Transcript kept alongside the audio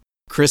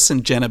Chris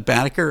and Jenna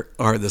Banneker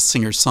are the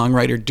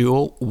singer-songwriter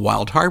duo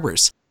Wild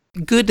Harbors.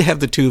 Good to have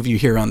the two of you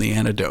here on The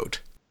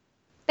Antidote.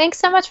 Thanks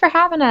so much for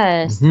having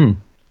us. Mm-hmm.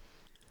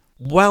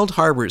 Wild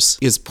Harbors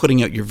is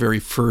putting out your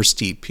very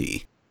first EP.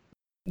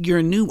 You're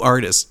a new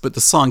artist, but the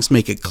songs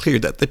make it clear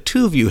that the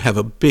two of you have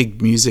a big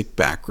music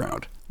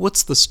background.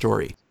 What's the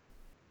story?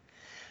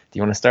 Do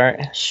you want to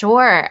start?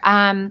 Sure.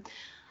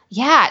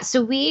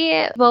 So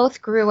we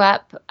both grew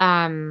up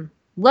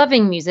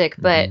loving music,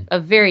 but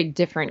of very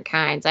different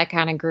kinds. I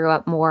kind of grew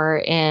up more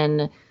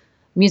in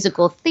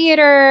musical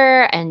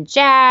theater and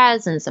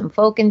jazz and some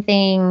folk and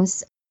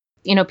things.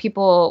 You know,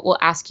 people will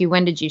ask you,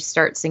 when did you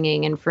start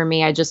singing? And for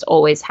me, I just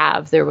always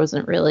have. There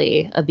wasn't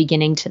really a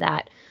beginning to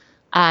that.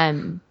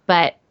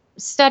 But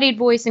studied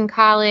voice in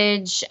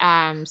college,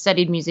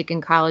 studied music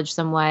in college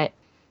somewhat.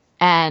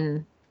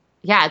 And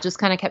yeah, just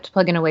kind of kept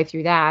plugging away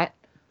through that.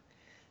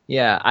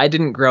 Yeah, I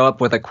didn't grow up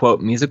with a, quote,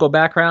 musical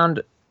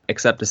background,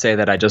 except to say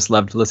that I just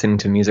loved listening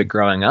to music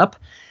growing up.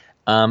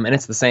 And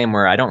it's the same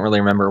where I don't really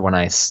remember when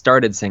I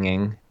started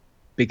singing,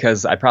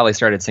 because I probably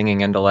started singing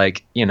into a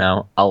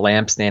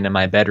lampstand in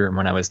my bedroom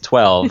when I was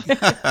 12,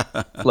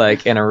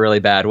 like in a really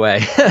bad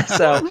way.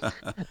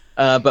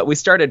 But we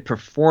started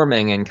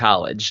performing in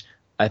college,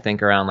 I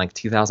think around like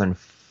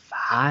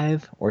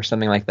 2005 or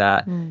something like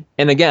that. And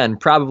again,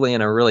 probably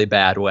in a really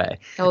bad way.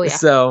 Oh, yeah.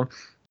 So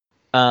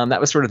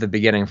that was sort of the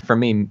beginning for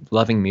me,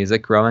 loving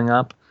music growing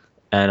up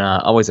and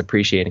always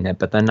appreciating it,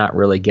 but then not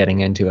really getting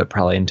into it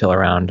probably until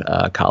around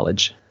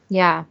college.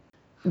 Yeah.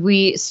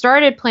 We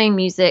started playing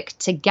music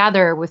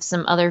together with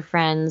some other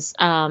friends,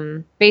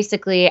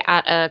 basically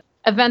at a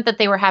event that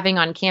they were having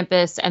on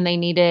campus, and they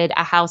needed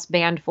a house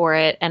band for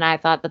it. And I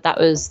thought that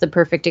was the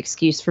perfect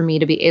excuse for me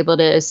to be able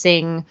to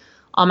sing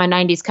all my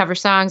 90s cover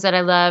songs that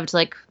I loved,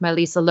 like my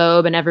Lisa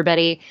Loeb and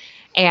everybody.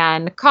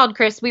 And called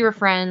Chris, we were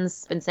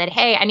friends, and said,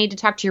 hey, I need to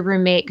talk to your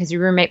roommate because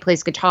your roommate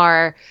plays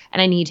guitar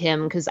and I need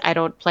him because I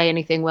don't play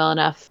anything well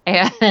enough.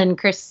 And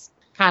Chris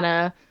I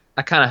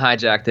kind of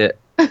hijacked it.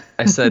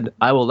 I said,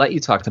 I will let you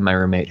talk to my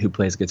roommate who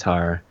plays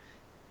guitar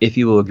if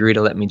you will agree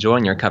to let me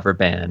join your cover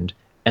band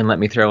and let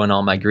me throw in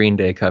all my Green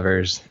Day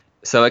covers.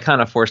 So I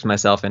kind of forced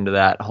myself into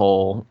that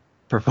whole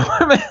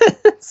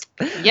performance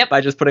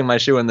by just putting my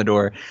shoe in the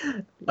door.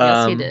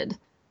 Yes, you did.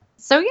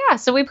 So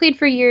we played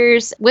for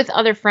years with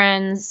other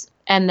friends.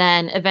 And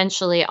then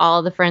eventually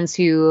all the friends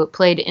who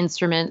played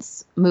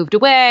instruments moved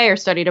away or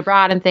studied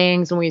abroad and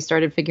things. And we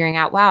started figuring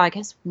out, wow, I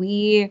guess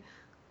we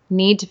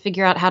need to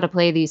figure out how to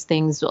play these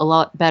things a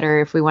lot better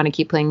if we want to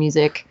keep playing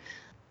music.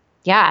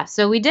 Yeah,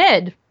 so we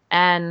did,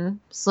 and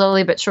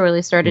slowly but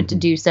surely started to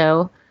do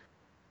so.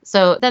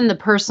 So then the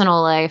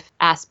personal life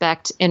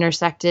aspect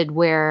intersected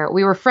where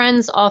we were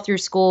friends all through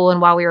school,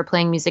 and while we were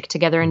playing music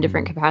together in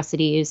different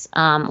capacities,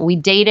 we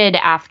dated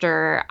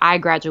after I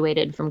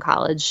graduated from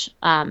college,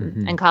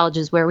 and college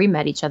is where we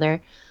met each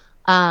other.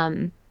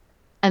 And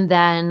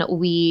then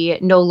we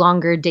no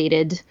longer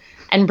dated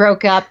and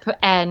broke up,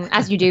 and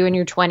as you do in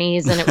your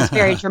 20s, and it was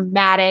very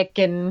dramatic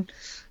and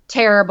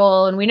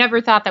terrible, and we never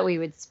thought that we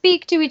would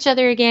speak to each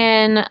other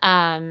again.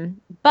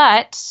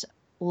 But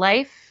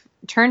life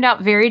turned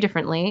out very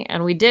differently,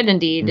 and we did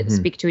indeed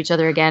speak to each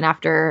other again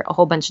after a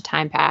whole bunch of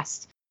time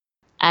passed.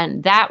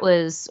 And that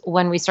was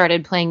when we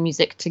started playing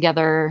music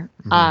together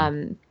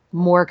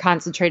more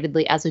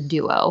concentratedly as a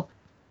duo.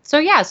 So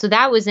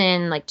that was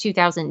in like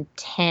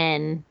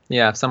 2010.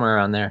 Yeah, somewhere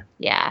around there.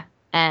 Yeah.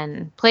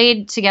 And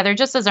played together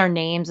just as our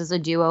names as a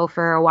duo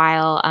for a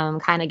while,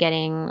 kind of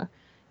getting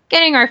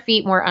our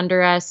feet more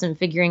under us and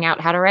figuring out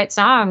how to write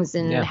songs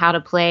and how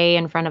to play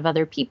in front of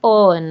other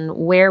people and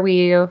where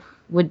we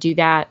would do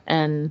that.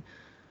 And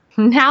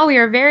now we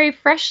are very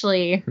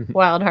freshly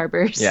Wild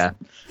Harbors. Yeah.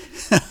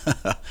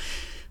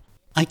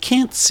 I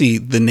can't see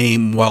the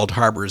name Wild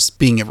Harbors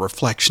being a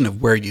reflection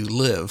of where you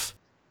live.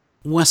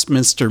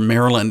 Westminster,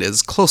 Maryland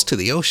is close to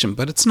the ocean,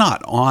 but it's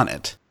not on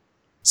it.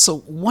 So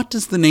what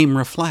does the name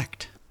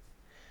reflect?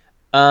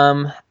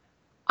 I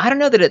don't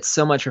know that it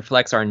so much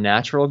reflects our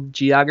natural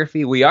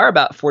geography. We are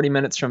about 40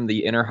 minutes from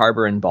the Inner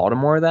Harbor in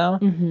Baltimore, though.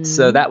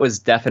 So that was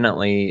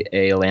definitely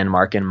a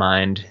landmark in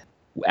mind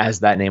as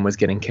that name was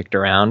getting kicked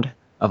around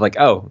of like,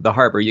 oh, the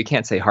harbor. You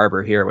can't say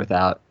harbor here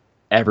without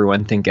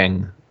everyone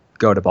thinking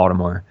go to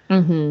Baltimore.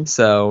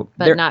 So,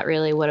 but not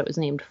really what it was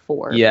named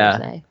for. Yeah.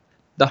 Per se.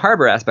 The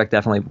harbor aspect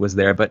definitely was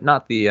there, but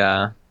not the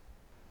not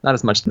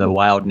as much the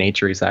wild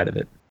naturey side of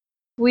it.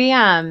 We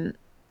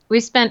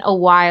spent a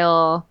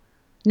while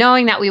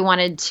knowing that we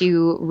wanted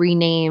to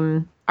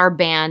rename our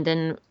band,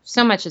 and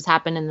so much has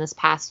happened in this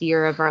past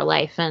year of our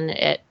life, and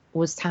it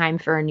was time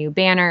for a new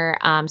banner.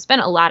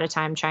 Spent a lot of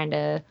time trying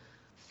to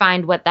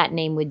find what that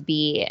name would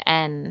be,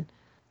 and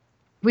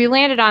we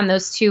landed on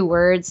those two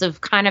words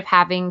of kind of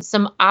having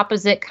some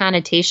opposite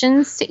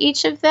connotations to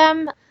each of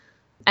them,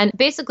 and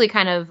basically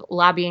kind of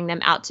lobbying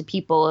them out to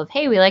people of,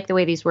 hey, we like the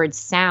way these words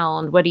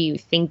sound. What do you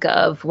think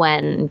of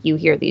when you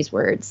hear these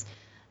words?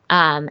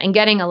 And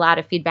getting a lot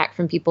of feedback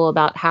from people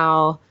about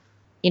how,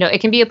 it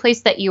can be a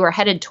place that you are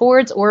headed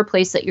towards or a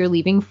place that you're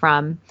leaving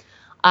from.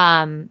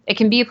 It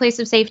can be a place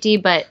of safety,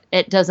 but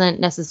it doesn't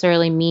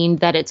necessarily mean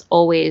that it's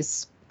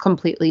always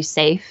completely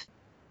safe.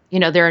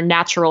 There are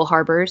natural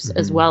harbors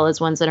as well as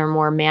ones that are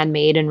more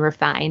man-made and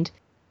refined.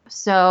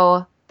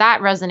 So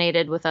that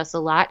resonated with us a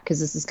lot because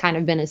this has kind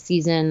of been a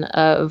season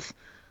of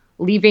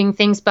leaving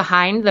things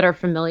behind that are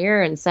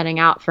familiar and setting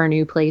out for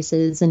new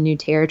places and new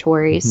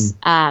territories.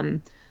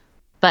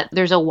 But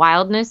there's a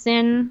wildness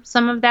in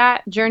some of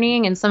that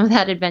journeying and some of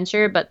that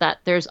adventure, but that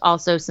there's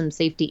also some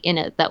safety in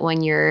it, that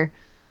when you're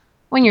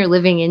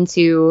living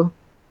into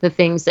the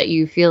things that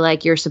you feel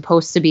like you're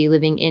supposed to be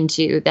living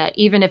into, that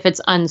even if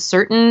it's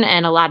uncertain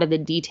and a lot of the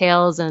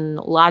details and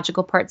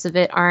logical parts of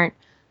it aren't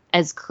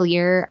as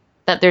clear,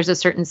 that there's a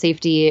certain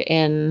safety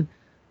in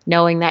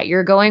knowing that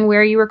you're going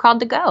where you were called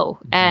to go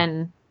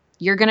and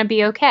you're going to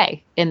be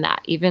okay in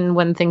that, even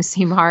when things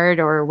seem hard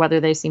or whether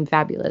they seem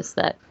fabulous,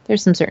 that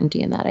there's some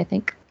certainty in that, I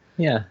think.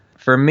 Yeah.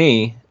 For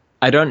me,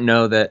 I don't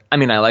know that, I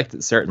liked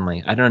it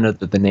certainly. I don't know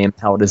that the name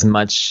held as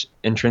much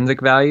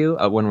intrinsic value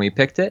when we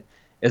picked it,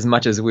 as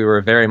much as we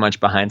were very much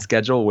behind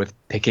schedule with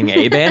picking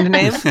a band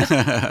name.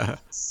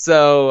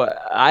 So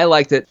I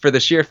liked it for the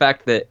sheer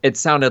fact that it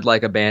sounded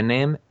like a band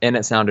name and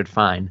it sounded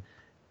fine.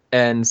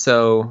 And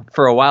so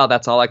for a while,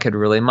 that's all I could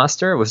really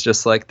muster was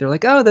just like, they're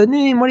like, oh, the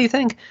name, what do you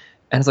think?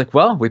 And it's like,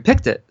 well, we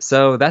picked it.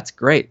 So that's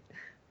great.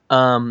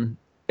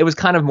 It was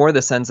kind of more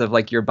the sense of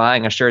like you're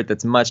buying a shirt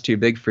that's much too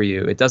big for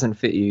you. It doesn't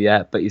fit you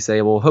yet, but you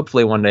say, well,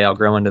 hopefully one day I'll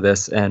grow into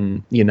this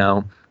and,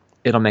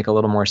 it'll make a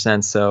little more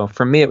sense. So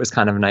for me, it was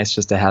kind of nice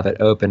just to have it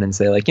open and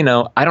say like,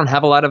 I don't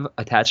have a lot of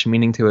attached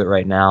meaning to it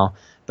right now,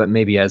 but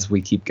maybe as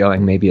we keep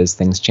going, maybe as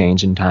things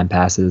change and time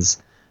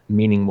passes,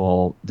 meaning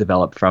will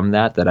develop from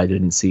that I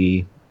didn't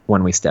see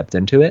when we stepped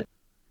into it.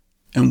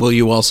 And will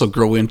you also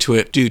grow into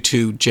it due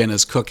to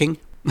Jenna's cooking?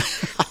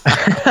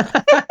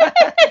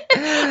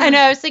 I know.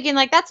 I was thinking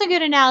like that's a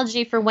good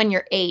analogy for when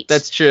you're 8.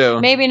 That's true.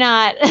 Maybe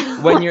not.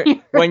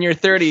 when you're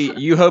 30,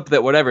 you hope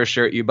that whatever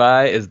shirt you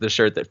buy is the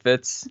shirt that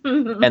fits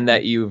and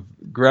that you've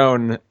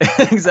grown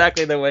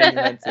exactly the way you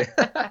meant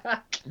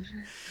to.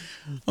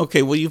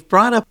 Okay, well, you've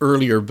brought up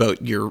earlier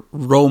about your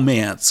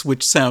romance,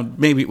 which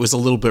maybe it was a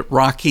little bit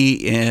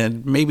rocky,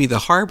 and maybe the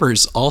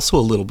harbor's also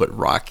a little bit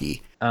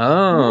rocky.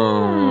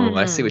 Oh,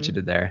 I see what you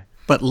did there.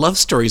 But love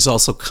stories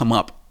also come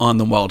up on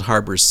the Wild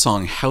Harbors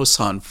song House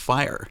on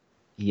Fire.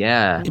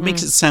 Yeah. It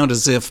makes it sound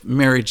as if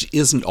marriage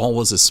isn't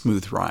always a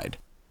smooth ride.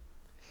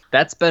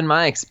 That's been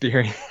my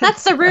experience.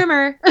 That's the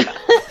rumor.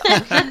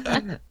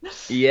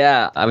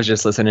 Yeah, I was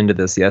just listening to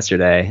this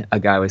yesterday. A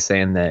guy was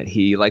saying that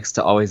he likes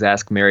to always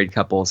ask married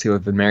couples who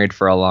have been married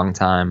for a long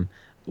time,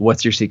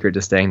 what's your secret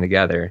to staying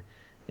together?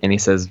 And he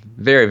says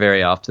very,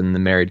 very often the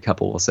married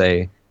couple will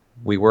say,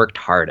 we worked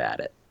hard at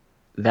it.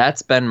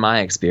 That's been my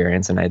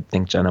experience, and I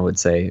think Jenna would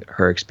say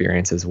her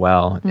experience as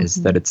well, is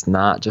that it's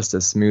not just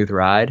a smooth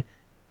ride.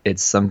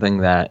 It's something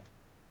that,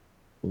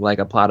 like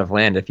a plot of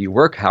land, if you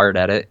work hard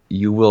at it,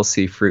 you will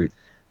see fruit.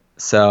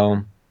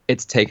 So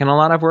it's taken a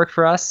lot of work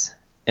for us,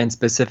 and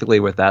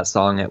specifically with that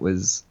song, it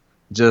was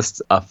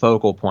just a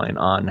focal point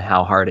on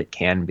how hard it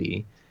can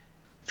be.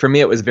 For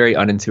me, it was very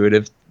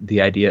unintuitive, the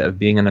idea of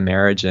being in a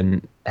marriage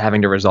and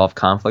having to resolve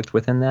conflict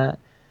within that.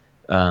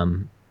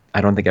 I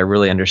don't think I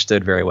really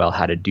understood very well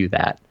how to do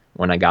that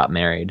when I got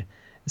married.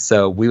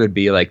 So we would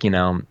be like,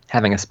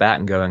 having a spat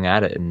and going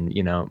at it,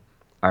 and,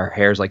 our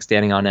hair's like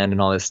standing on end and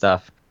all this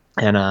stuff.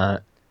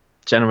 And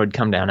Jenna would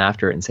come down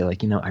after it and say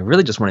like, I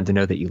really just wanted to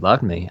know that you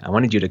loved me. I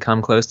wanted you to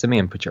come close to me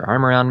and put your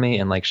arm around me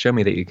and like show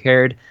me that you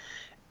cared.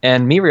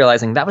 And me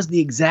realizing that was the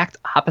exact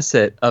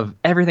opposite of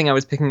everything I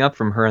was picking up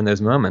from her in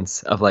those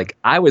moments of like,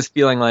 I was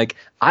feeling like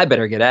I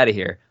better get out of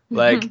here.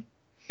 Like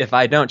if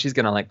I don't, she's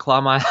going to like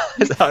claw my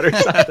eyes out or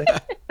something.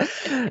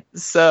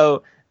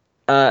 So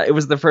it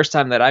was the first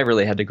time that I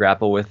really had to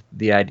grapple with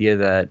the idea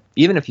that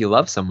even if you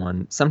love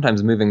someone,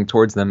 sometimes moving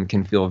towards them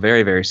can feel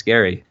very, very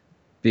scary,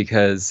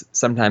 because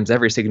sometimes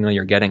every signal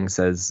you're getting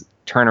says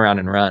turn around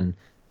and run,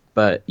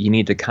 but you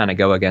need to kind of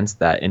go against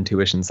that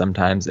intuition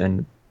sometimes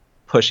and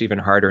push even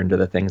harder into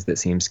the things that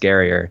seem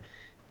scarier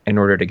in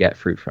order to get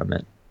fruit from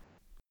it.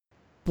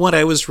 What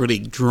I was really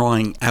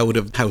drawing out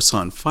of House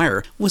on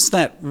Fire was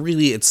that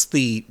really it's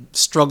the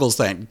struggles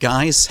that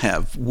guys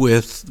have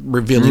with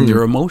revealing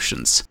their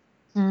emotions.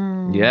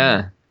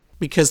 Yeah.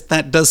 Because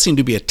that does seem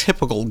to be a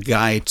typical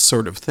guy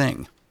sort of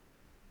thing.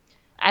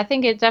 I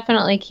think it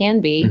definitely can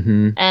be.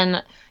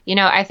 And,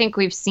 I think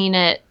we've seen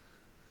it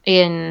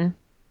in,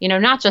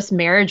 not just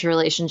marriage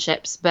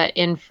relationships, but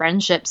in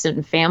friendships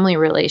and family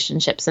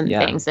relationships and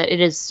things, that it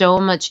is so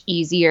much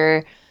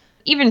easier.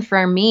 Even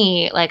for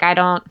me, like I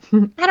don't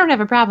have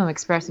a problem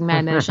expressing my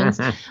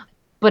emotions,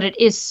 but it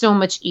is so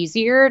much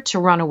easier to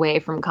run away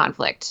from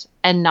conflict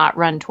and not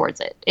run towards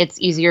it.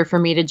 It's easier for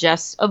me to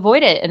just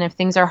avoid it. And if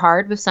things are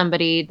hard with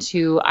somebody,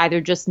 to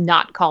either just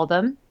not call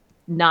them,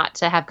 not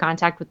to have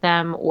contact with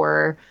them,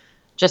 or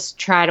just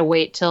try to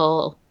wait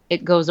till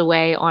it goes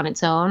away on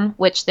its own,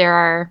 which there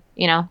are,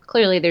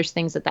 clearly there's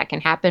things that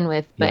can happen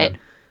with, but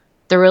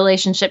the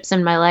relationships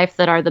in my life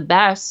that are the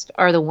best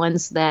are the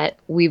ones that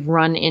we've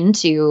run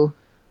into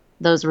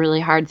those really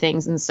hard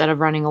things instead of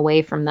running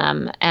away from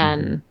them.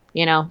 And,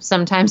 you know,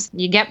 sometimes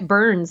you get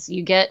burns,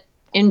 you get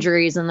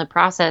injuries in the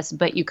process,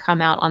 but you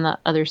come out on the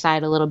other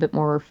side a little bit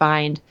more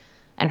refined.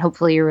 And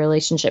hopefully your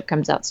relationship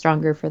comes out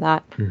stronger for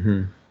that.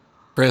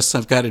 Chris,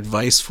 I've got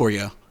advice for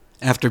you.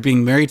 After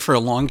being married for a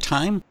long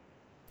time,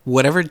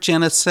 whatever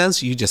Jenna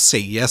says, you just say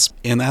yes,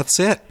 and that's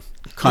it.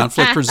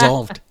 Conflict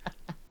resolved.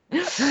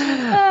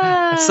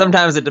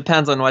 Sometimes it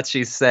depends on what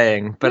she's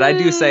saying, but I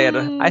do say it.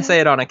 I say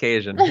it on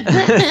occasion.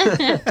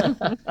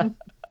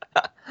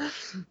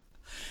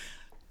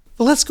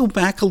 Well, let's go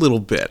back a little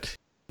bit.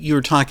 You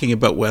were talking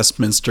about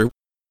Westminster.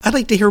 I'd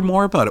like to hear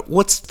more about it.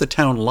 What's the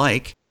town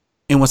like,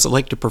 and what's it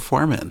like to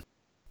perform in?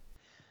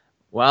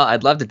 Well,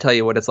 I'd love to tell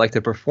you what it's like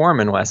to perform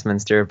in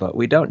Westminster, but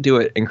we don't do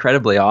it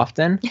incredibly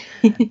often.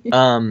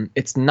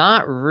 It's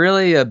not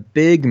really a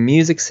big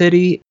music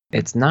city.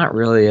 It's not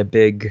really a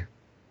big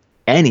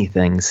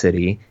anything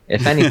city.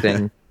 If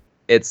anything,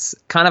 it's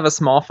kind of a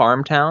small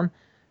farm town.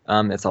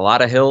 It's a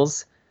lot of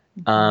hills.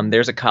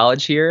 There's a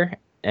college here,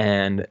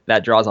 and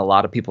that draws a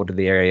lot of people to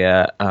the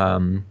area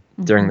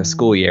during the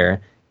school year.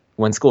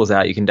 When school's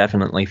out, you can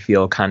definitely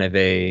feel kind of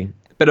a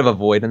bit of a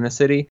void in the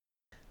city.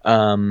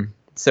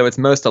 So it's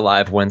most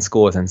alive when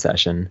school is in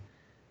session.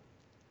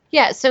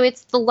 Yeah, so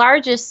it's the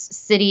largest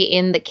city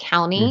in the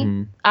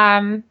county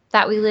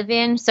that we live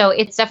in. So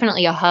it's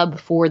definitely a hub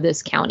for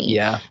this county.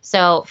 Yeah.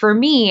 So for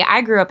me,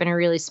 I grew up in a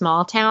really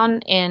small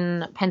town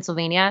in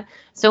Pennsylvania.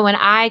 So when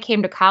I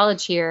came to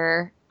college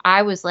here,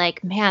 I was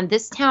like, man,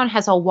 this town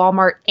has a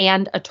Walmart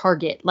and a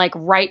Target, like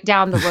right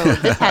down the road.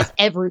 This has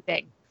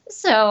everything.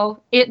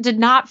 So it did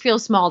not feel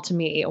small to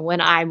me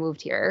when I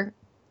moved here.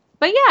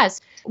 But yes,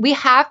 we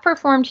have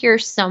performed here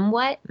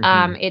somewhat.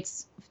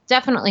 It's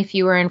definitely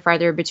fewer and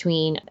farther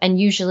between. And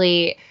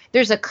usually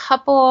there's a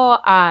couple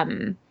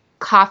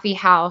coffee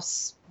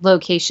house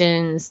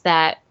locations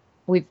that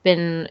we've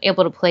been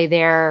able to play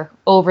there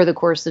over the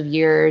course of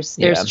years.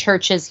 There's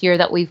churches here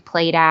that we've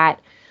played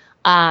at.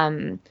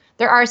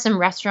 There are some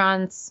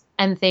restaurants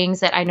and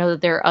things that I know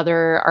that there are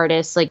other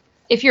artists. Like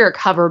if you're a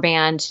cover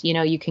band, you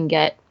know, you can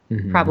get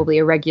probably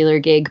a regular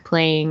gig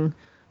playing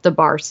the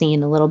bar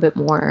scene a little bit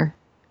more.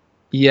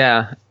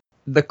 Yeah.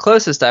 The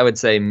closest I would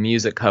say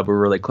music hub we're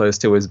really close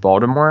to is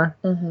Baltimore.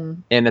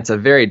 And it's a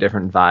very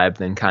different vibe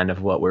than kind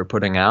of what we're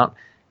putting out.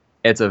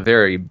 It's a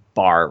very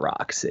bar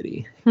rock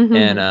city.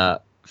 And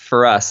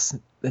for us,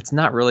 it's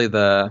not really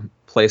the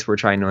place we're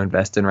trying to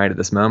invest in right at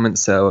this moment.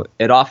 So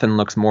it often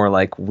looks more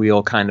like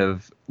we'll kind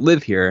of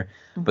live here.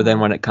 But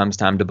then when it comes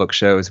time to book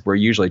shows, we're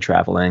usually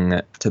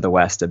traveling to the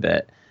west a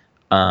bit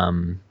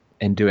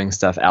and doing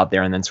stuff out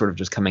there and then sort of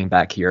just coming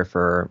back here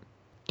for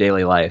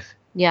daily life.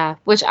 Yeah,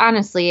 which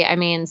honestly, I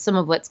mean, some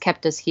of what's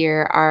kept us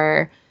here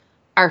are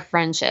our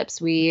friendships.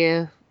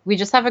 We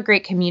just have a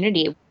great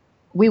community.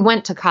 We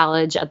went to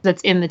college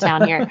that's in the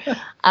town here.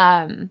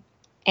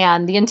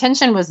 And the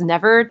intention was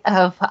never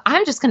of,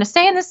 I'm just going to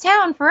stay in this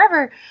town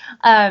forever.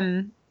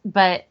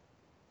 But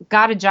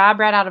got a job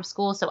right out of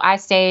school. So I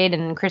stayed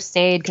and Chris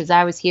stayed because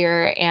I was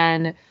here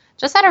and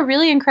just had a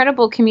really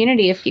incredible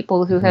community of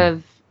people who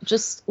have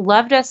just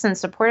loved us and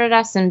supported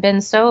us and been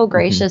so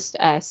gracious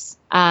to us.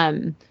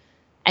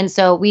 And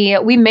so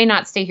we may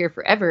not stay here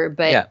forever,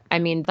 but I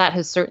mean, that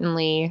has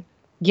certainly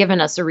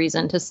given us a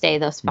reason to stay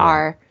thus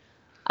far.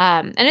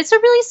 And it's a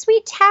really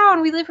sweet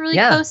town. We live really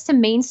close to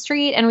Main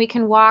Street and we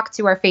can walk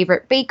to our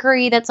favorite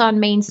bakery that's on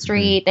Main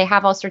Street. They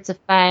have all sorts of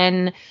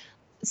fun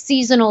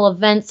seasonal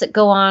events that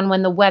go on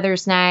when the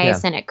weather's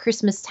nice and at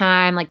Christmas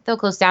time, like they'll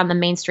close down the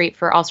Main Street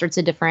for all sorts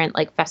of different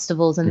like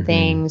festivals and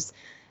things.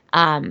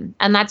 And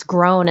that's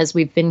grown as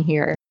we've been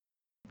here.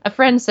 A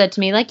friend said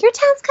to me, like, your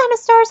town's kind of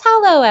Stars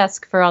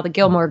Hollow-esque for all the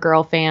Gilmore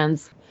Girl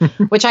fans,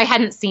 which I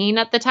hadn't seen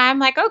at the time.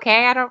 Like,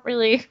 okay, I don't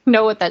really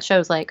know what that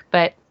show's like.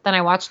 But then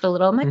I watched a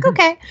little. I'm like,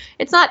 okay,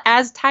 it's not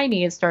as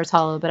tiny as Stars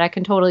Hollow, but I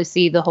can totally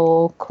see the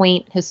whole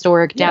quaint,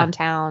 historic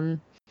downtown.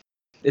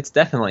 It's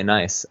definitely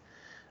nice.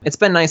 It's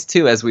been nice,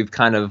 too, as we've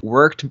kind of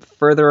worked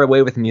further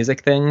away with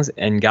music things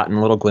and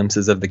gotten little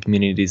glimpses of the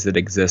communities that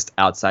exist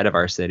outside of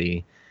our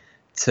city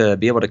to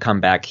be able to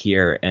come back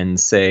here and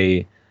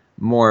say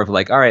more of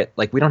like, all right,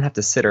 like we don't have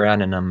to sit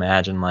around and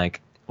imagine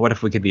like, what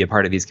if we could be a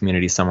part of these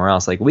communities somewhere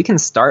else? Like we can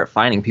start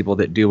finding people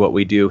that do what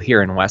we do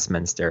here in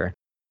Westminster.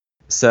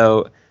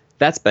 So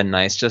that's been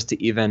nice just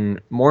to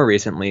even more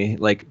recently,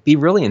 like be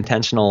really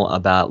intentional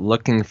about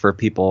looking for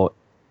people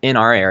in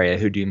our area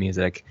who do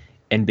music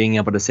and being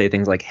able to say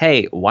things like,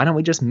 hey, why don't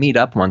we just meet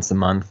up once a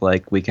month?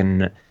 Like we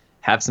can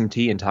have some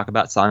tea and talk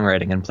about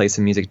songwriting and play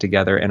some music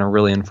together in a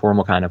really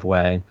informal kind of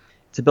way.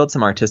 To build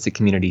some artistic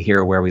community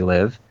here where we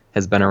live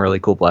has been a really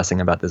cool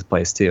blessing about this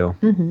place too.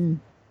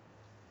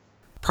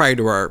 Prior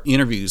to our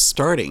interviews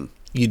starting,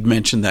 you'd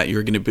mentioned that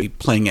you're going to be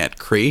playing at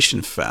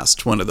Creation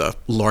Fest, one of the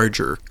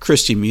larger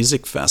Christian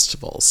music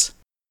festivals.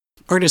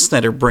 Artists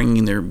that are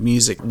bringing their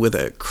music with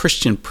a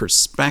Christian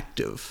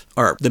perspective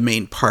are the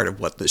main part of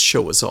what this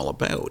show is all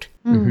about.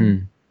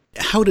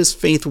 How does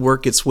faith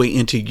work its way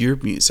into your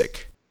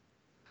music?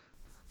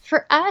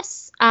 For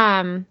us,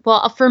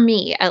 well, for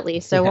me at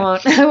least, I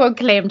won't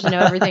claim to know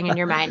everything in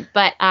your mind,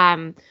 but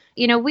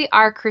we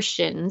are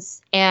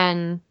Christians,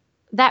 and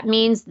that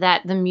means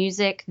that the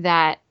music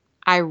that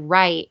I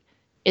write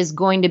is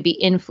going to be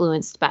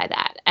influenced by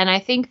that. And I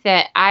think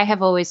that I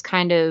have always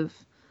kind of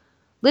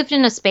lived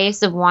in a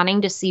space of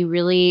wanting to see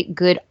really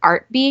good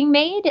art being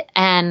made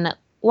and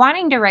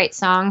wanting to write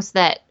songs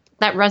that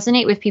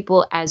resonate with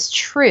people as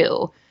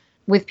true,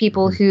 with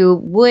people who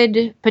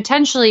would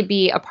potentially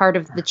be a part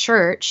of the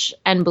church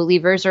and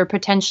believers, or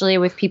potentially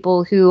with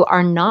people who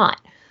are not.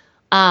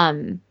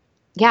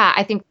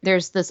 I think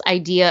there's this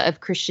idea of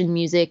Christian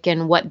music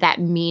and what that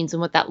means and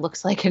what that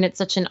looks like. And it's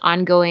such an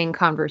ongoing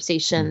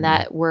conversation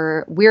that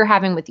we're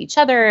having with each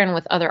other and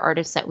with other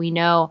artists that we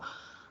know.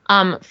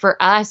 For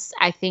us,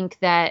 I think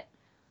that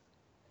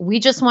we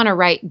just want to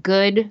write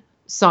good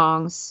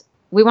songs.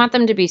 We want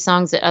them to be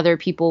songs that other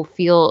people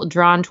feel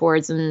drawn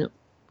towards and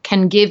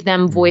can give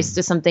them voice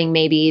to something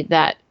maybe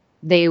that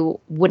they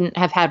wouldn't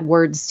have had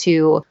words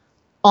to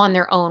on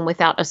their own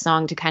without a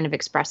song to kind of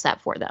express that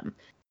for them.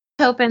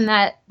 Hoping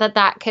that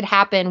could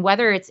happen,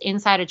 whether it's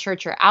inside a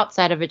church or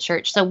outside of a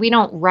church. So we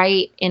don't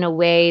write in a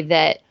way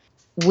that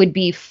would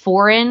be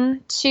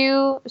foreign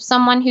to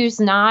someone who's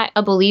not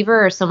a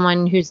believer or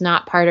someone who's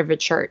not part of a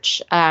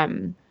church.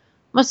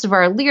 Most of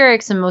our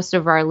lyrics and most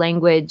of our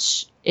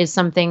language is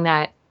something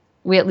that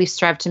we at least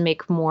strive to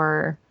make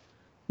more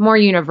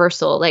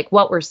universal. Like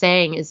what we're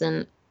saying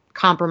isn't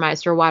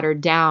compromised or watered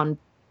down.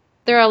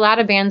 There are a lot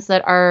of bands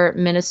that are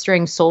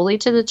ministering solely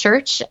to the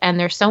church, and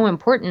they're so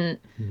important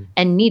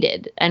and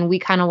needed. And we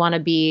kind of want to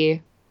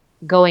be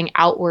going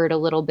outward a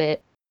little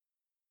bit.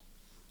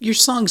 Your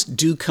songs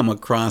do come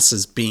across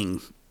as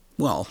being,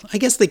 well, I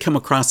guess they come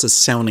across as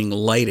sounding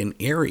light and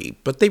airy,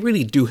 but they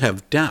really do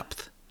have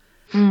depth.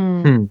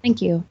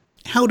 Thank you.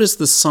 How does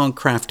the song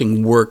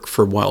crafting work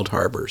for Wild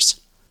Harbors?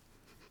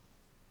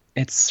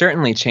 It's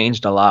certainly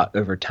changed a lot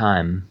over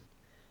time.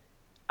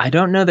 I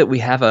don't know that we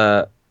have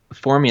a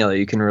formula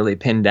you can really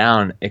pin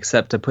down,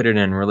 except to put it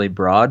in really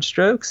broad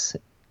strokes,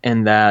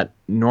 and that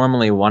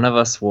normally one of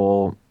us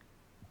will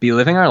be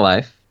living our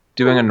life,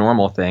 doing a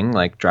normal thing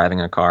like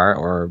driving a car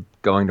or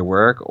going to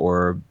work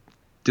or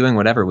doing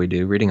whatever we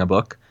do, reading a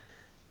book,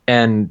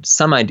 and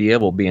some idea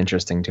will be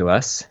interesting to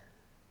us.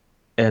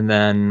 And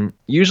then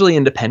usually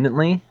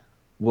independently,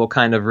 we'll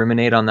kind of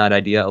ruminate on that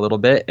idea a little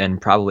bit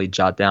and probably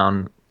jot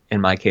down,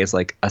 in my case,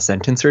 like a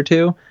sentence or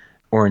two,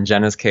 or in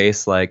Jenna's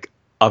case, like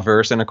a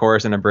verse and a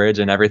chorus and a bridge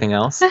and everything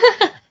else.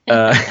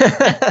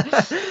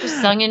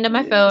 Just sung into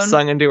my phone.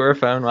 Sung into her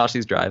phone while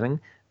she's driving.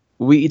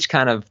 We each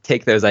kind of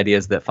take those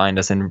ideas that find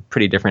us in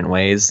pretty different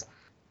ways.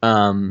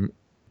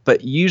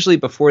 But usually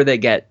before they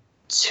get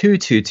too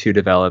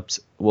developed,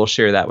 we'll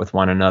share that with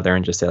one another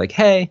and just say like,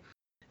 hey,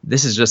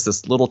 this is just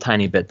this little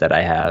tiny bit that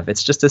I have.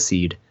 It's just a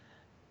seed.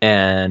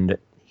 And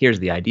here's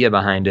the idea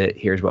behind it.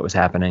 Here's what was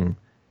happening.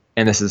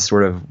 And this is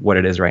sort of what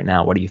it is right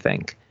now. What do you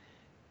think?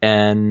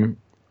 And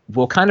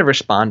we'll kind of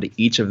respond to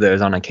each of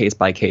those on a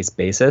case-by-case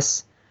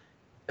basis.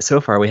 So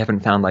far, we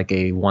haven't found like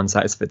a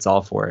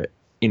one-size-fits-all for it.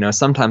 You know,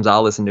 sometimes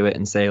I'll listen to it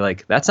and say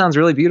like, that sounds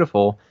really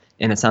beautiful,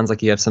 and it sounds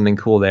like you have something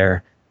cool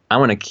there. I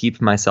want to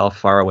keep myself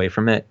far away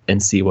from it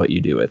and see what you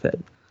do with it.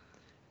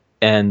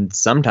 And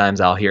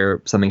sometimes I'll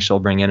hear something she'll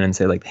bring in and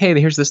say like, hey,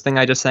 here's this thing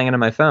I just sang into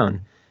my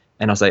phone.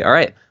 And I'll say, all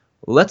right,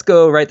 let's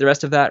go write the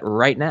rest of that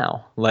right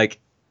now. Like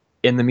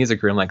in the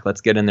music room, like, let's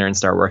get in there and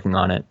start working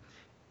on it.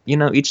 You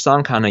know, each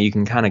song you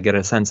can kind of get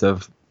a sense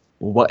of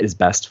what is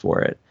best for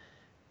it.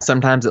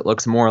 Sometimes it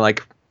looks more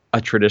like a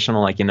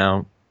traditional, like, you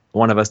know,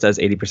 one of us does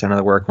 80% of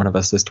the work, one of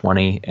us does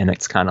 20, and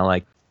it's kind of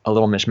like a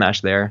little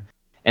mishmash there.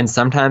 And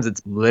sometimes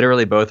it's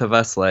literally both of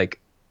us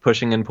like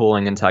pushing and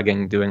pulling and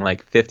tugging, doing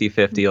like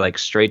 50-50, like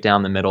straight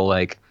down the middle,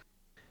 like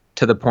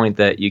to the point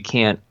that you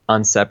can't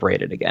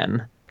unseparate it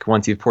again.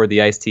 Once you've poured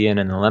the iced tea in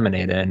and the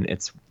lemonade in,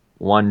 it's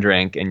one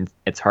drink, and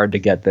it's hard to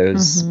get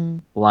those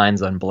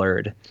lines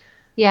unblurred.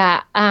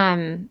 Yeah.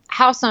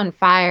 House on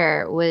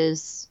Fire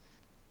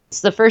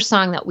it's the first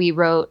song that we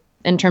wrote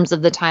in terms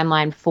of the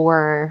timeline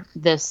for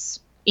this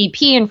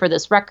EP and for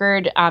this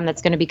record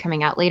that's going to be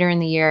coming out later in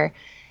the year.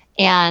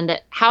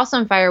 And House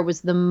on Fire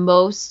was the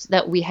most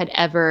that we had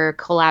ever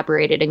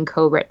collaborated and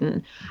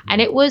co-written.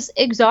 And it was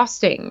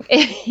exhausting.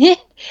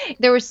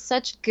 There was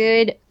such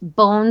good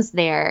bones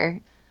there.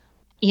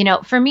 You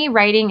know, for me,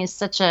 writing is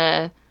such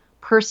a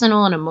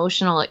personal and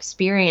emotional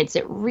experience.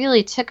 It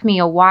really took me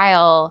a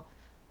while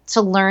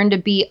to learn to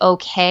be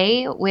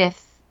okay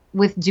with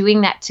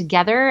doing that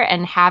together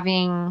and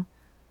having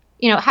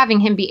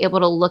him be able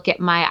to look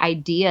at my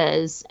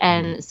ideas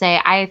and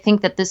say, I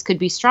think that this could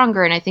be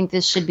stronger and I think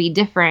this should be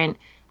different,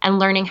 and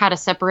learning how to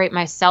separate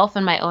myself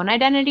and my own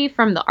identity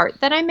from the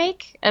art that I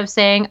make, of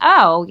saying,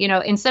 oh, you know,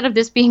 instead of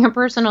this being a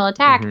personal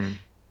attack,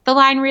 the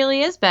line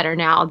really is better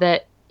now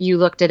that you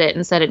looked at it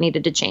and said it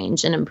needed to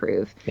change and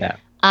improve. Yeah.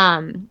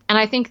 And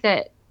I think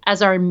that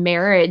as our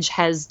marriage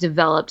has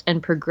developed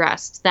and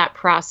progressed, that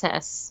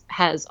process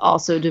has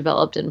also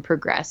developed and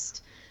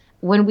progressed.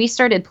 When we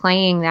started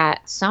playing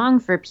that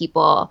song for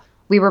people,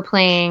 we were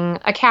playing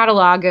a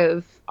catalog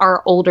of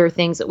our older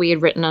things that we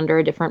had written under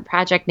a different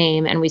project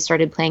name, and we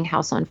started playing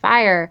House on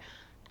Fire.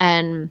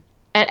 And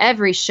at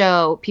every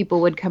show,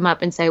 people would come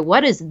up and say,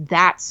 "What is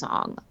that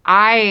song?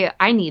 I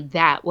need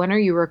that. When are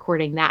you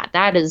recording that?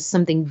 That is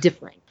something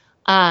different."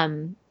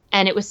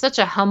 And it was such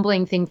a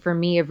humbling thing for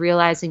me of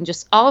realizing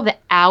just all the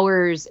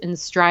hours and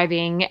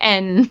striving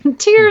and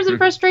tears and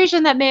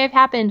frustration that may have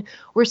happened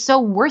were so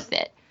worth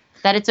it,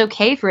 that it's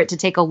okay for it to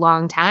take a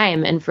long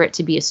time and for it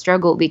to be a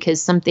struggle, because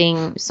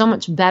something so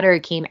much better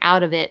came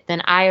out of it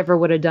than I ever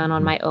would have done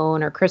on my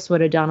own, or Chris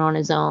would have done on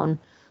his own.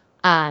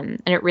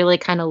 And it really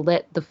kind of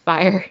lit the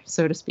fire,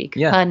 so to speak,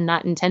 pun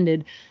not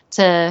intended,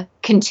 to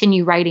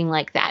continue writing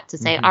like that, to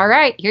say, all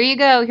right, here you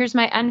go. Here's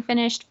my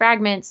unfinished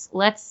fragments.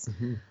 Let's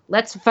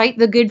fight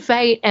the good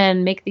fight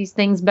and make these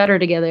things better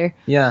together.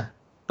 Yeah.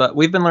 But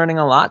we've been learning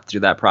a lot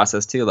through that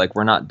process too. Like,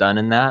 we're not done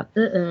in that.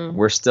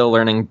 We're still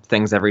learning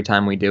things every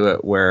time we do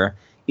it, where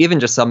even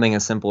just something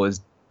as simple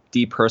as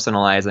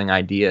depersonalizing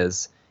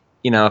ideas,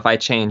 you know, if I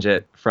change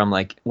it from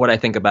like what I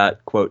think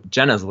about, quote,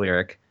 Jenna's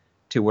lyric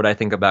to what I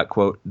think about,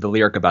 quote, the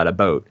lyric about a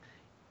boat,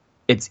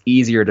 it's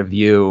easier to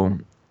view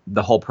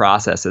the whole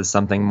process as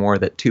something more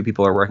that two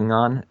people are working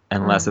on,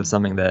 and less of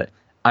something that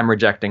I'm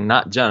rejecting,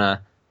 not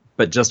Jenna,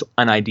 but just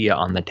an idea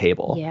on the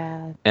table.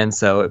 Yeah. And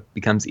so it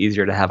becomes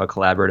easier to have a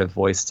collaborative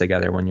voice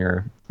together when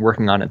you're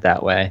working on it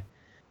that way.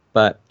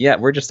 But yeah,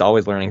 we're just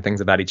always learning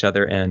things about each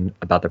other and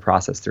about the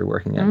process through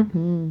working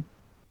it.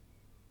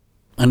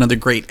 Another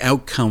great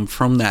outcome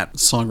from that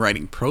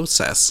songwriting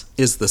process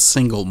is the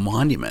single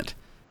Monument.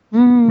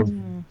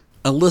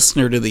 A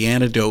listener to The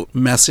Antidote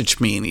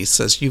messaged me and he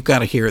says, "You've got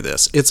to hear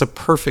this. It's a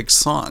perfect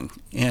song."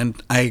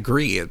 And I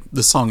agree.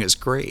 The song is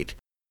great.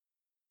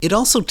 It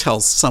also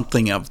tells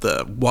something of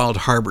the Wild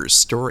Harbors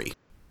story.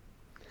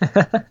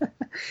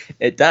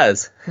 It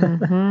does.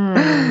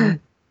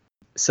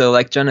 So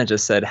like Jenna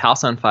just said,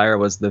 House on Fire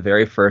was the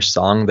very first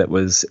song that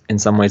was in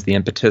some ways the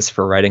impetus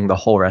for writing the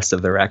whole rest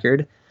of the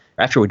record.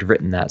 After we'd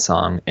written that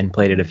song and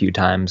played it a few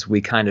times,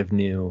 we kind of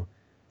knew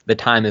the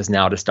time is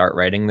now to start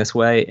writing this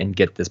way and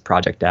get this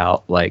project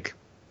out. Like,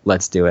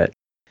 let's do it.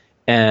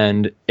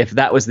 And if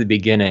that was the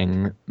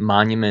beginning,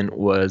 Monument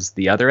was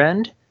the other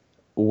end,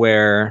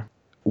 where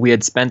we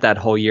had spent that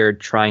whole year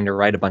trying to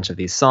write a bunch of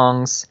these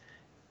songs.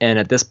 And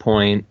at this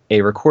point,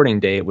 a recording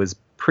date was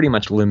pretty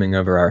much looming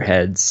over our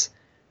heads.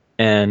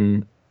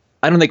 And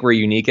I don't think we're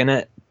unique in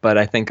it, but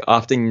I think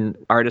often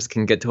artists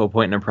can get to a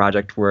point in a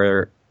project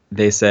where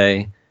they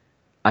say,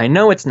 I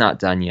know it's not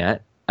done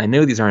yet. I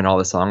know these aren't all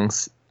the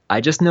songs. I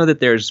just know that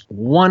there's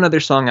one other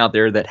song out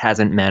there that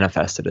hasn't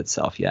manifested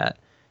itself yet.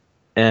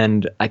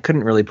 And I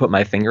couldn't really put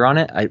my finger on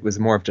it. It was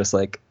more of just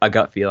like a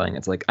gut feeling.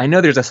 It's like, I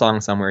know there's a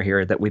song somewhere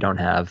here that we don't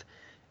have.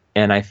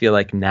 And I feel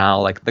like now,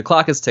 like, the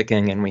clock is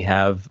ticking and we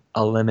have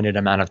a limited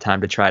amount of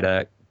time to try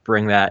to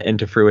bring that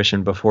into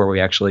fruition before we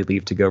actually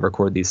leave to go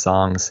record these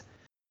songs.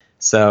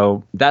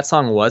 So that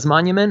song was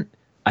Monument.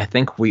 I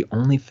think we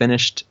only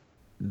finished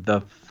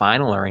the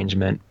final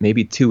arrangement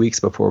maybe 2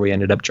 weeks before we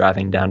ended up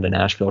driving down to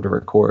Nashville to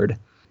record.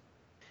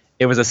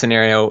 It was a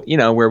scenario, you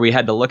know, where we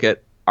had to look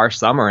at our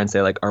summer and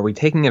say, like, are we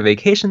taking a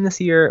vacation this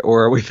year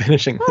or are we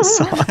finishing this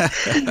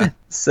song?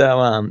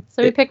 So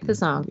we picked the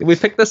song. We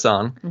picked the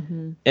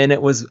song. And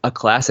it was a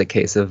classic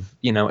case of,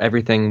 you know,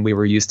 everything we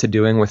were used to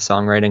doing with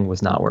songwriting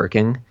was not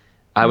working.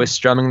 I was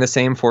strumming the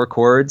same 4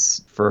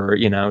 chords for,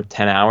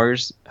 10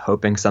 hours,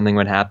 hoping something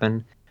would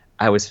happen.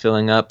 I was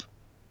filling up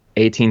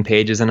 18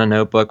 pages in a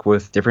notebook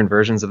with different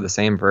versions of the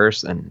same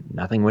verse and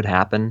nothing would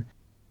happen.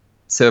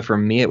 So for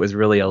me, it was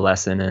really a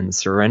lesson in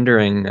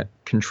surrendering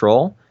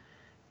control,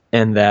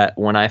 and that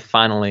when I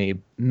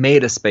finally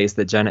made a space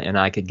that Jenna and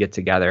I could get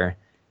together,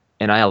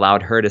 and I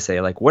allowed her to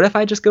say, like, what if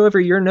I just go over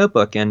your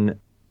notebook and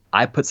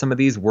I put some of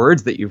these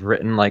words that you've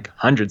written, like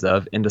hundreds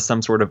of, into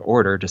some sort of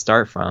order to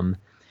start from,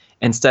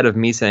 instead of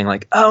me saying,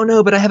 like, oh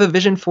no, but I have a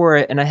vision for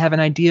it and I have an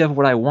idea of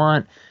what I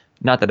want.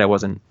 Not that I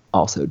wasn't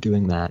also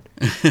doing that.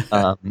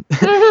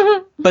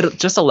 But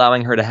just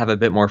allowing her to have a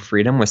bit more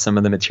freedom with some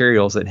of the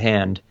materials at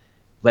hand,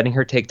 letting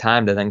her take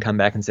time to then come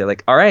back and say,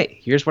 like, all right,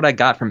 here's what I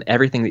got from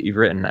everything that you've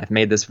written. I've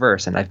made this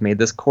verse and I've made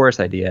this chorus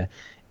idea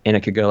and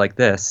it could go like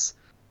this.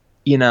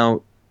 You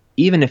know,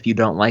 even if you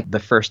don't like the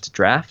first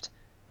draft,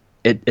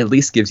 it at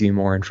least gives you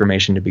more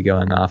information to be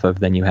going off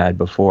of than you had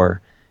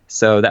before.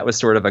 So that was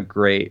sort of a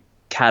great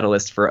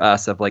catalyst for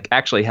us of, like,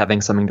 actually having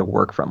something to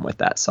work from with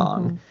that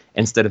song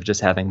instead of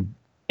just having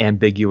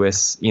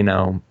ambiguous,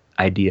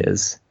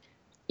 ideas.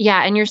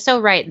 Yeah, and you're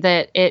so right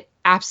that it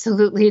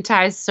absolutely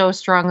ties so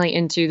strongly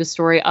into the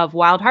story of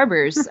Wild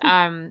Harbors.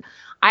 I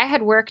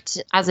had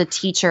worked as a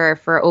teacher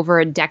for over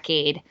a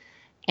decade,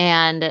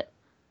 and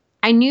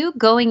I knew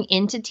going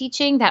into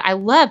teaching that I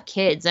love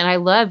kids and I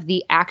love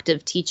the act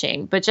of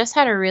teaching, but just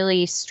had a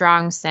really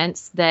strong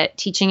sense that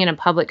teaching in a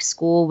public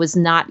school was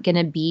not going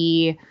to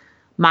be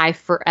my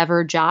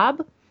forever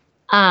job.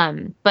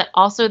 But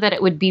also that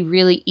it would be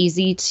really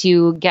easy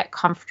to get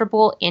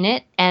comfortable in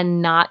it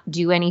and not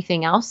do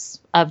anything else,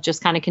 of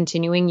just kind of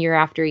continuing year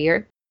after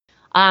year.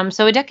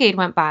 So a decade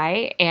went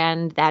by,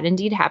 and that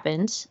indeed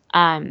happened.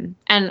 And,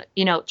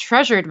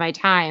 treasured my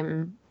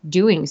time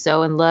doing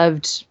so and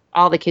loved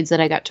all the kids that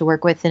I got to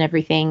work with and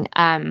everything.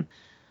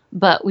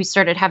 But we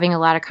started having a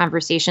lot of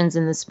conversations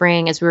in the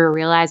spring as we were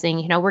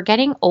realizing, we're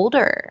getting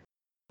older.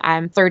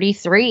 I'm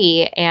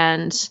 33,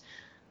 and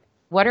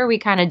what are we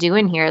kind of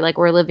doing here? Like,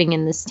 we're living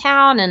in this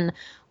town, and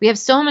we have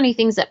so many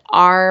things that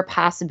are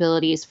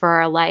possibilities for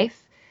our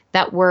life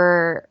that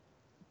we're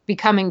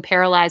becoming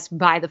paralyzed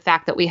by the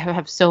fact that we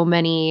have so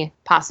many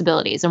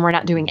possibilities and we're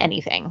not doing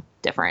anything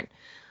different.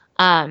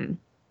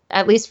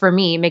 At least for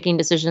me, making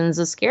decisions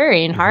is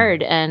scary and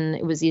hard, and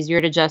it was easier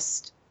to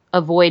just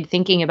avoid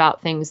thinking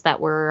about things that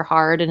were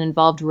hard and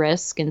involved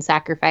risk and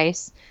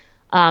sacrifice.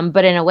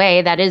 But in a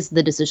way, that is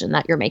the decision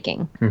that you're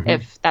making.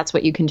 If that's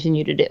what you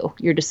continue to do,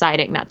 you're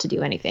deciding not to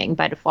do anything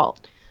by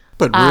default.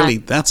 But really,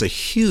 that's a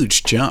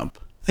huge jump,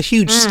 a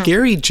huge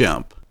scary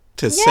jump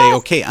to say,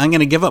 okay, I'm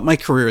going to give up my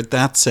career.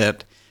 That's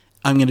it.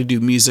 I'm going to do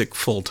music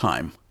full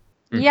time.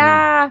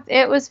 Yeah,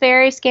 it was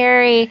very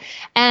scary.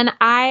 And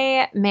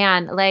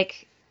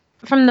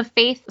from the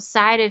faith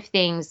side of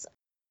things,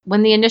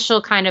 when the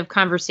initial kind of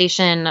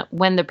conversation,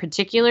 when the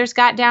particulars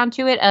got down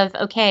to it of,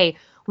 okay,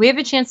 we have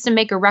a chance to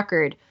make a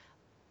record,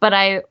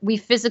 but we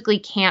physically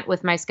can't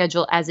with my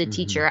schedule as a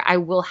teacher. I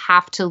will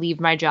have to leave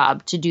my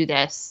job to do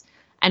this.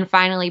 And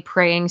finally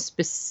praying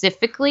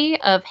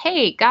specifically of,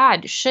 hey,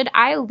 God, should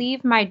I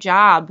leave my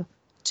job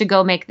to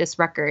go make this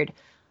record?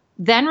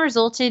 Then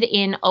resulted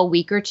in a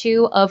week or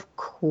two of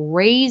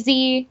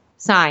crazy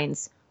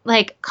signs,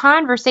 like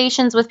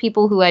conversations with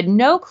people who had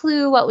no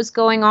clue what was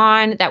going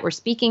on, that were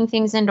speaking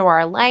things into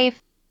our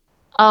life.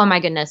 Oh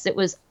my goodness, it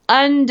was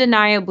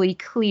undeniably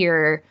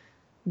clear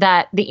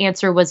that the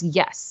answer was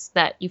yes,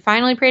 that you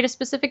finally prayed a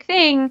specific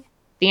thing.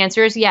 The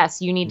answer is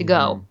yes, you need to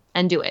go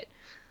and do it.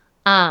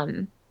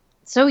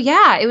 So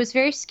yeah, it was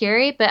very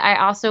scary, but I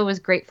also was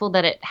grateful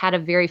that it had a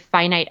very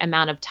finite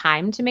amount of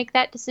time to make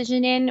that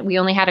decision in. We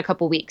only had a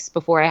couple weeks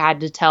before I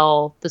had to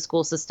tell the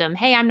school system,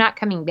 hey, I'm not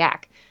coming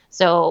back.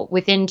 So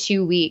within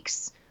 2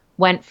 weeks,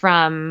 went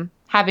from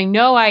having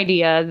no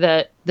idea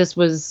that this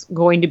was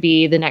going to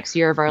be the next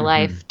year of our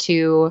life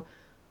to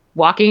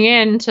walking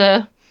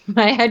into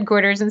my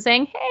headquarters and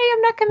saying, hey,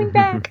 I'm not coming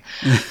back.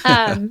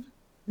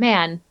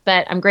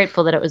 But I'm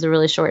grateful that it was a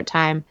really short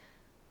time.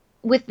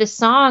 With the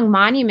song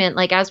Monument,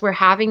 like as we're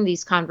having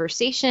these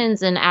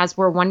conversations and as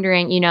we're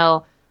wondering,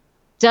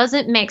 does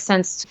it make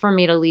sense for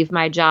me to leave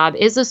my job?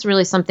 Is this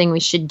really something we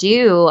should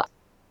do?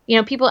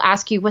 People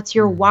ask you, what's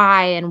your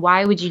why and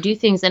why would you do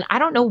things? And I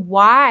don't know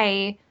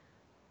why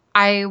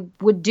I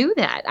would do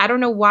that. I don't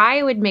know why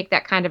I would make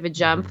that kind of a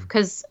jump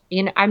because,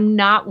 I'm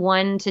not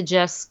one to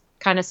just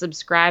kind of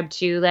subscribe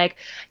to like,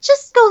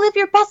 just go live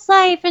your best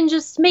life and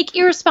just make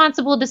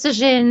irresponsible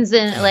decisions.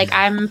 And like,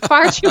 I'm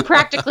far too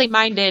practically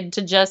minded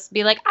to just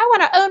be like, I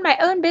want to own my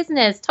own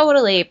business.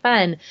 Totally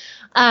fun.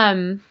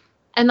 And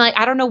like,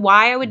 I don't know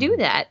why I would do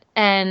that.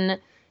 And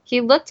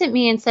he looked at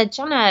me and said,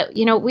 Jonah,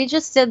 we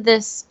just did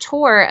this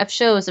tour of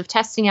shows of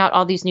testing out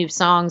all these new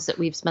songs that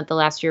we've spent the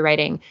last year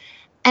writing.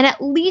 And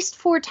at least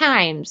 4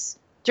 times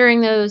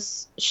during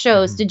those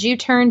shows, did you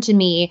turn to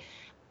me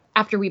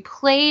after we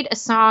played a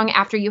song,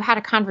 after you had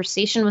a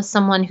conversation with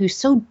someone who's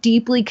so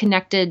deeply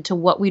connected to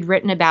what we'd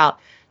written about,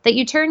 that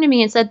you turned to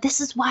me and said,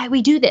 this is why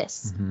we do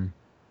this.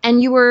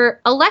 And you were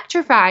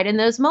electrified in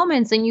those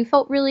moments and you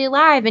felt really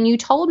alive and you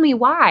told me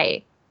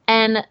why.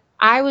 And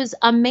I was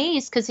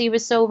amazed because he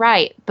was so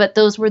right. But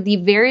those were the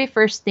very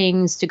first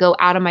things to go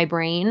out of my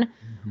brain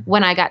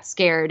when I got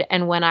scared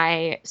and when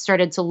I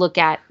started to look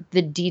at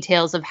the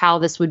details of how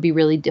this would be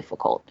really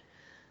difficult.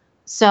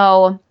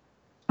 So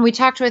we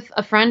talked with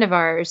a friend of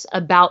ours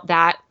about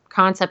that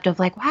concept of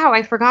like, wow,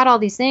 I forgot all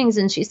these things.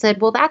 And she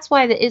said, well, that's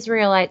why the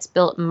Israelites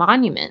built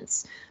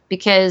monuments,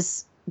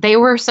 because they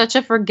were such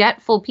a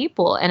forgetful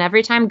people. And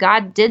every time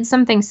God did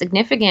something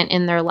significant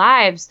in their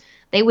lives,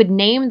 they would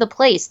name the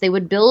place, they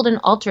would build an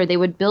altar, they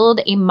would build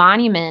a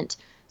monument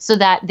so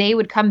that they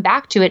would come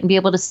back to it and be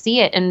able to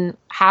see it and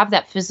have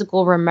that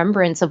physical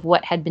remembrance of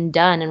what had been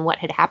done and what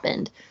had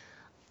happened.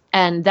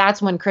 And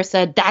that's when Chris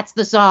said, that's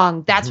the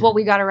song. That's what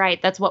we got to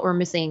write. That's what we're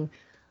missing.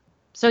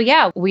 So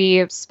yeah,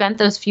 we spent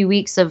those few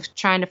weeks of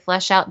trying to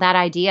flesh out that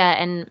idea.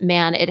 And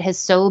man, it has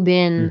so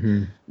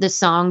been the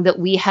song that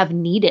we have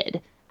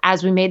needed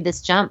as we made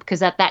this jump.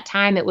 Because at that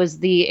time, it was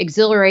the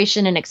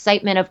exhilaration and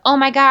excitement of, oh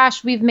my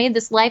gosh, we've made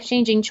this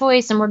life-changing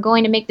choice and we're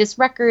going to make this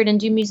record and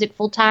do music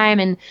full time.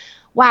 And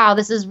wow,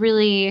 this is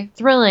really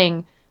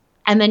thrilling.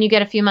 And then you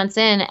get a few months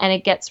in and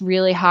it gets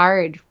really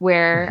hard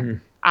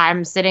where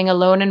I'm sitting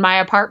alone in my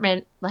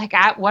apartment. Like,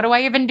 what do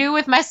I even do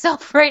with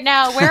myself right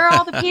now? Where are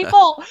all the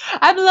people?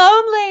 I'm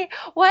lonely.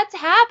 What's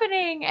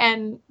happening?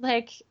 And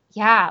like,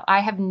 yeah,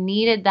 I have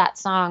needed that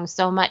song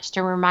so much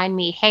to remind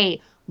me,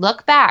 hey,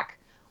 look back.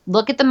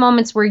 Look at the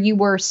moments where you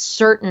were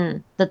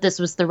certain that this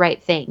was the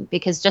right thing.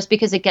 Because just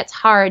because it gets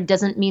hard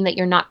doesn't mean that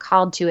you're not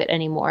called to it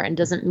anymore and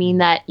doesn't mean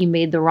that you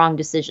made the wrong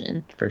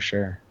decision. For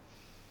sure.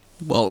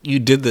 Well, you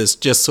did this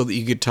just so that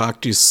you could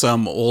talk to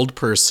some old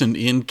person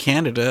in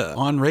Canada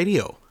on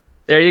radio.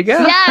 There you go.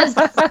 Yes.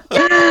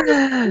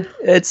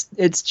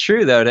 It's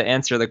true though, to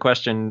answer the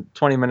question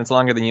 20 minutes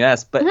longer than you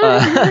asked, but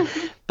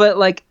but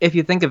like if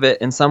you think of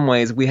it, in some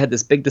ways we had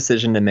this big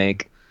decision to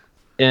make,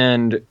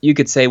 and you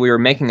could say we were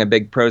making a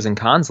big pros and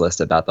cons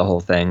list about the whole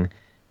thing.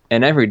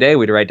 And every day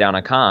we'd write down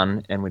a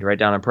con and we'd write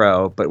down a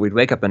pro, but we'd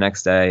wake up the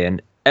next day and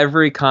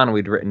every con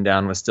we'd written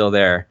down was still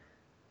there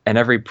and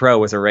every pro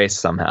was erased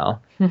somehow.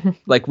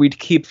 Like we'd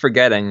keep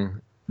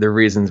forgetting the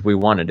reasons we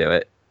want to do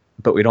it,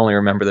 but we'd only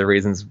remember the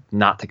reasons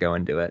not to go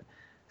and do it.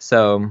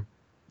 So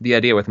the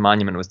idea with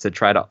Monument was to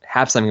try to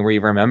have something where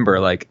you remember,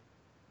 like,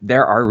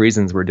 there are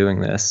reasons we're doing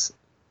this.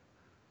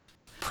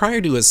 Prior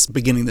to us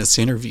beginning this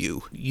interview,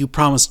 you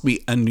promised me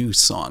a new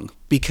song,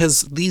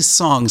 because these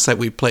songs that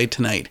we played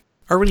tonight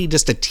are really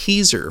just a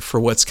teaser for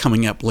what's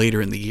coming up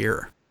later in the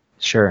year.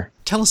 Sure.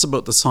 Tell us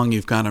about the song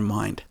you've got in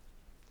mind.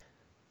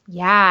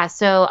 Yeah,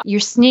 so your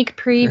sneak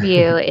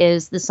preview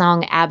is the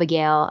song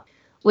Abigail,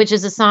 which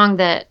is a song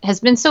that has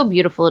been so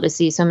beautiful to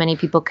see so many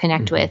people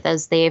connect with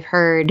as they've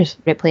heard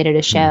it played at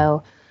a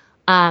show.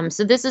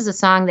 So this is a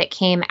song that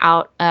came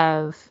out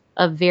of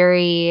a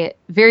very,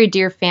 very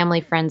dear family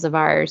friends of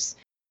ours.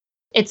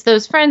 It's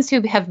those friends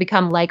who have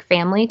become like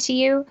family to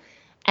you.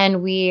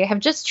 And we have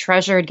just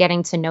treasured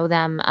getting to know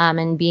them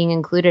and being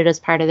included as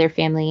part of their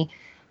family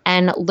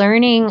and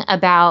learning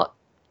about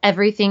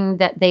everything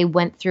that they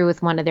went through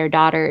with one of their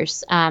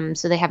daughters.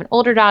 So they have an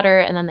older daughter,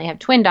 and then they have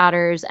twin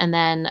daughters, and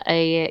then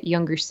a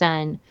younger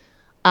son.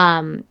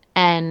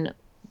 And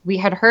we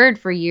had heard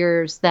for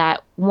years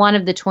that one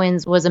of the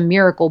twins was a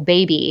miracle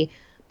baby,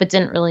 but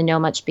didn't really know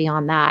much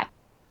beyond that.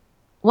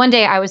 One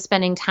day I was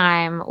spending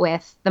time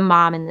with the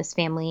mom in this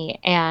family,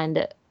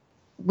 and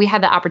we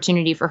had the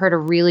opportunity for her to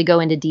really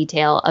go into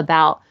detail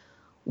about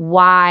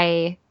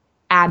why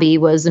Abby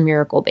was a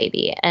miracle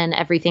baby and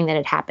everything that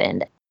had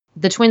happened.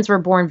 The twins were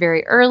born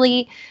very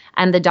early,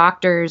 and the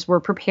doctors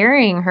were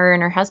preparing her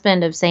and her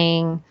husband of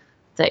saying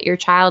that your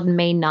child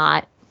may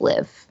not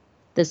live.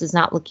 This is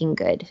not looking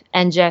good.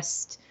 And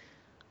just,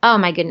 oh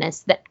my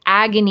goodness, the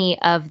agony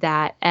of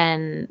that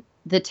and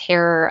the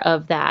terror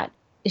of that.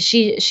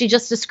 She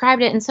just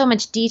described it in so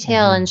much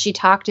detail, and she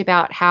talked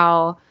about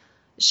how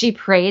she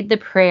prayed the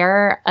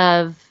prayer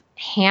of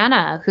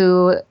Hannah,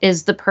 who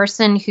is the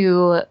person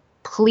who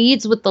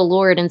pleads with the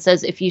Lord and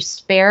says, if you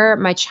spare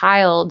my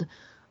child,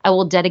 I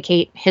will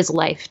dedicate his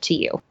life to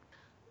you.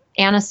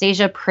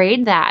 Anastasia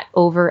prayed that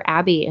over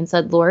Abby and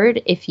said,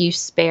 Lord, if you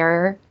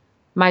spare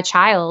my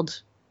child,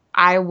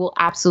 I will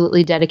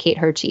absolutely dedicate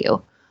her to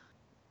you.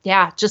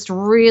 Yeah, just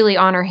really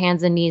on her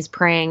hands and knees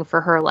praying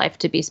for her life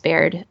to be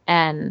spared.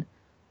 And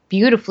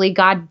beautifully,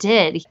 God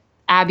did.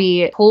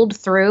 Abby pulled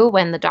through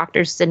when the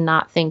doctors did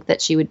not think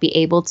that she would be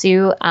able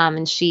to.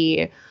 And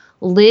she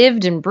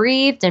lived and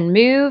breathed and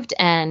moved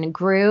and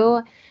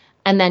grew.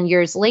 And then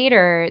years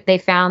later, they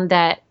found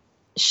that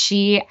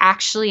she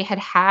actually had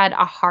had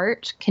a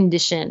heart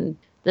condition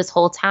this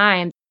whole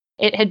time.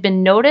 It had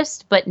been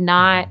noticed, but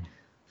not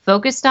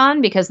focused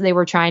on because they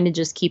were trying to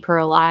just keep her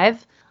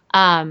alive.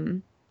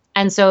 And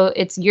so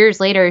it's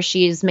years later,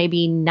 she's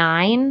maybe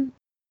 9.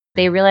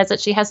 They realize that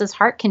she has this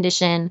heart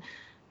condition,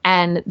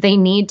 and they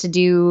need to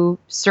do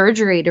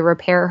surgery to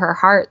repair her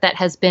heart that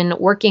has been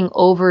working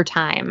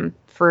overtime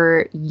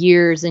for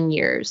years and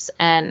years.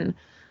 And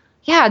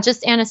yeah,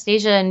 just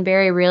Anastasia and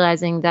Barry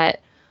realizing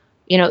that,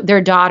 you know,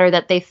 their daughter,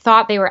 that they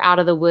thought they were out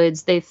of the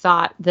woods. They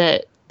thought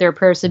that their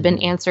prayers had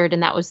been answered,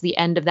 and that was the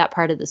end of that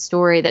part of the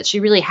story, that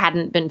she really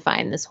hadn't been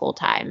fine this whole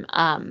time,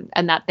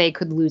 and that they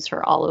could lose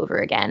her all over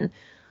again.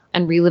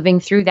 And reliving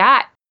through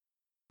that,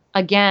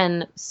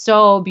 again,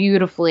 so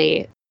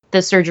beautifully.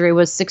 The surgery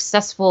was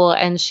successful,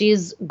 and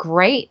she's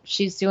great.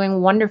 She's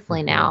doing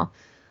wonderfully now.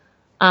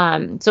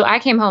 So I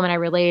came home and I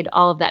relayed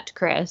all of that to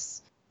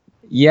Chris.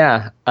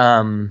 Yeah.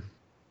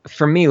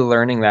 For me,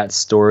 learning that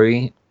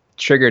story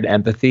triggered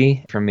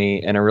empathy for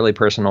me in a really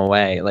personal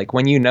way. Like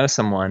when you know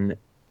someone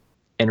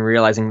and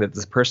realizing that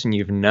this person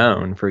you've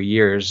known for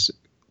years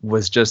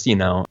was just, you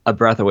know, a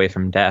breath away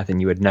from death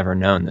and you had never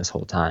known this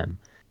whole time.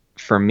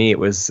 For me, it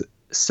was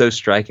so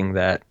striking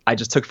that I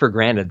just took for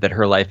granted that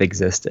her life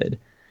existed.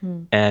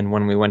 And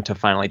when we went to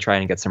finally try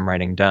and get some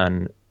writing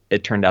done,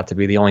 it turned out to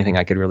be the only thing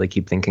I could really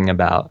keep thinking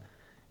about.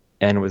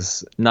 And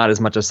was not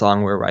as much a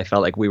song where I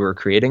felt like we were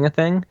creating a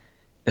thing,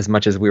 as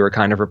much as we were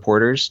kind of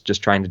reporters,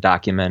 just trying to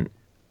document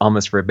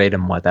almost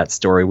verbatim what that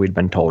story we'd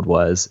been told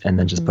was, and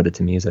then just put it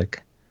to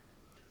music.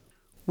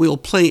 We'll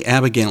play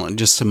Abigail in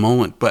just a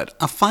moment, but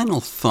a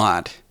final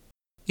thought.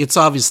 It's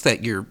obvious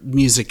that your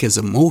music is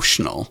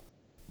emotional,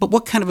 but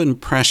what kind of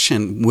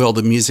impression will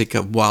the music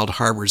of Wild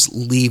Harbors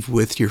leave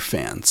with your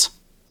fans?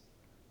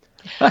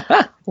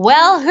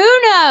 Well,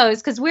 who knows?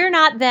 Because we're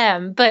not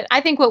them. But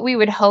I think what we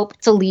would hope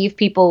to leave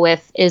people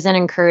with is an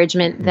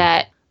encouragement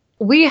that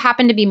we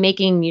happen to be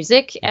making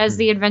music as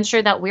the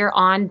adventure that we're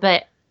on,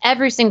 but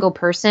every single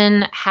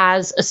person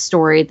has a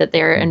story that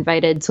they're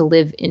invited to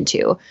live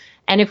into.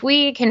 And if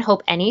we can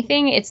hope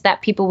anything, it's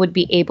that people would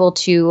be able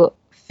to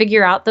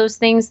figure out those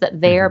things that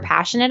they are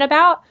passionate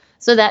about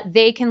so that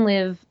they can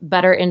live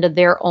better into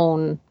their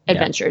own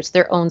adventures,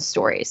 their own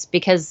stories.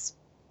 Because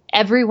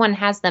everyone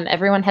has them.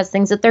 Everyone has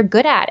things that they're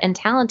good at and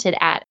talented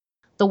at.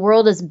 The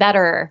world is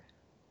better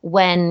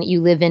when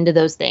you live into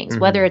those things,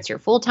 whether it's your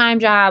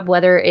full-time job,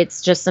 whether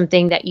it's just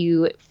something that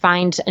you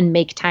find and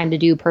make time to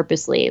do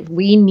purposely.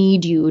 We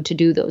need you to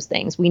do those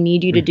things. We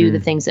need you to do the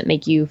things that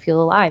make you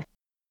feel alive.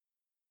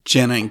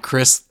 Jenna and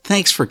Chris,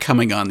 thanks for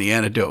coming on The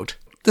Antidote.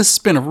 This has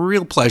been a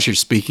real pleasure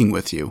speaking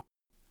with you.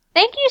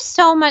 Thank you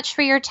so much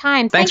for your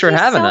time. Thanks for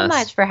having us. Thank you so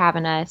much for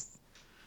having us.